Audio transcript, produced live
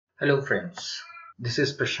Hello friends, this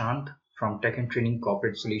is Prashant from Tech and Training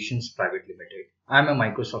Corporate Solutions Private Limited. I am a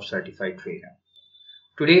Microsoft certified trainer.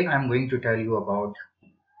 Today I am going to tell you about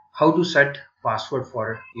how to set password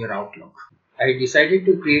for your Outlook. I decided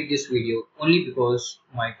to create this video only because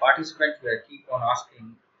my participants were keep on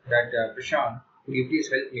asking that Prashant, could you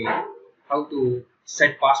please help me how to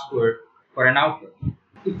set password for an Outlook?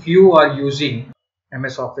 If you are using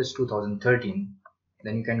MS Office 2013,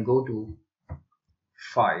 then you can go to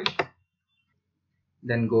File,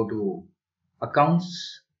 then go to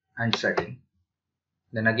Accounts and Setting,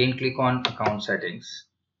 then again click on Account Settings,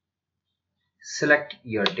 select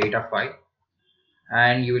your data file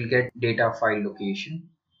and you will get data file location.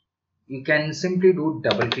 You can simply do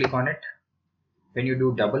double click on it. When you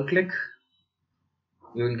do double click,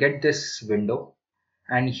 you will get this window,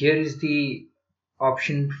 and here is the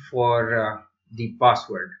option for the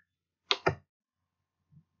password.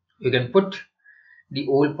 You can put the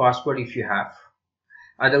old password if you have,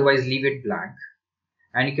 otherwise leave it blank,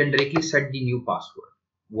 and you can directly set the new password,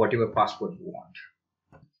 whatever password you want.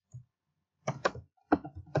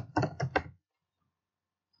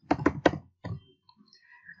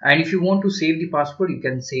 And if you want to save the password, you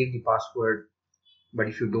can save the password, but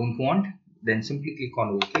if you don't want, then simply click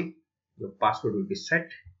on OK. Your password will be set,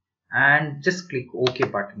 and just click OK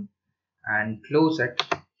button and close it.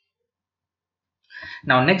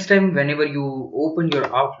 Now next time whenever you open your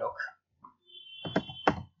Outlook,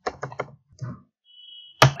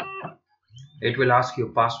 it will ask your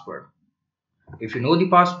password. If you know the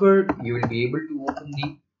password, you will be able to open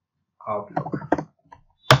the Outlook.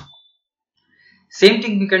 Same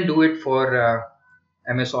thing we can do it for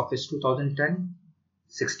MS Office 2010,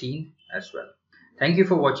 16 as well. Thank you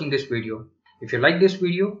for watching this video. If you like this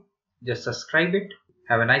video, just subscribe it.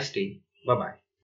 Have a nice day. Bye bye.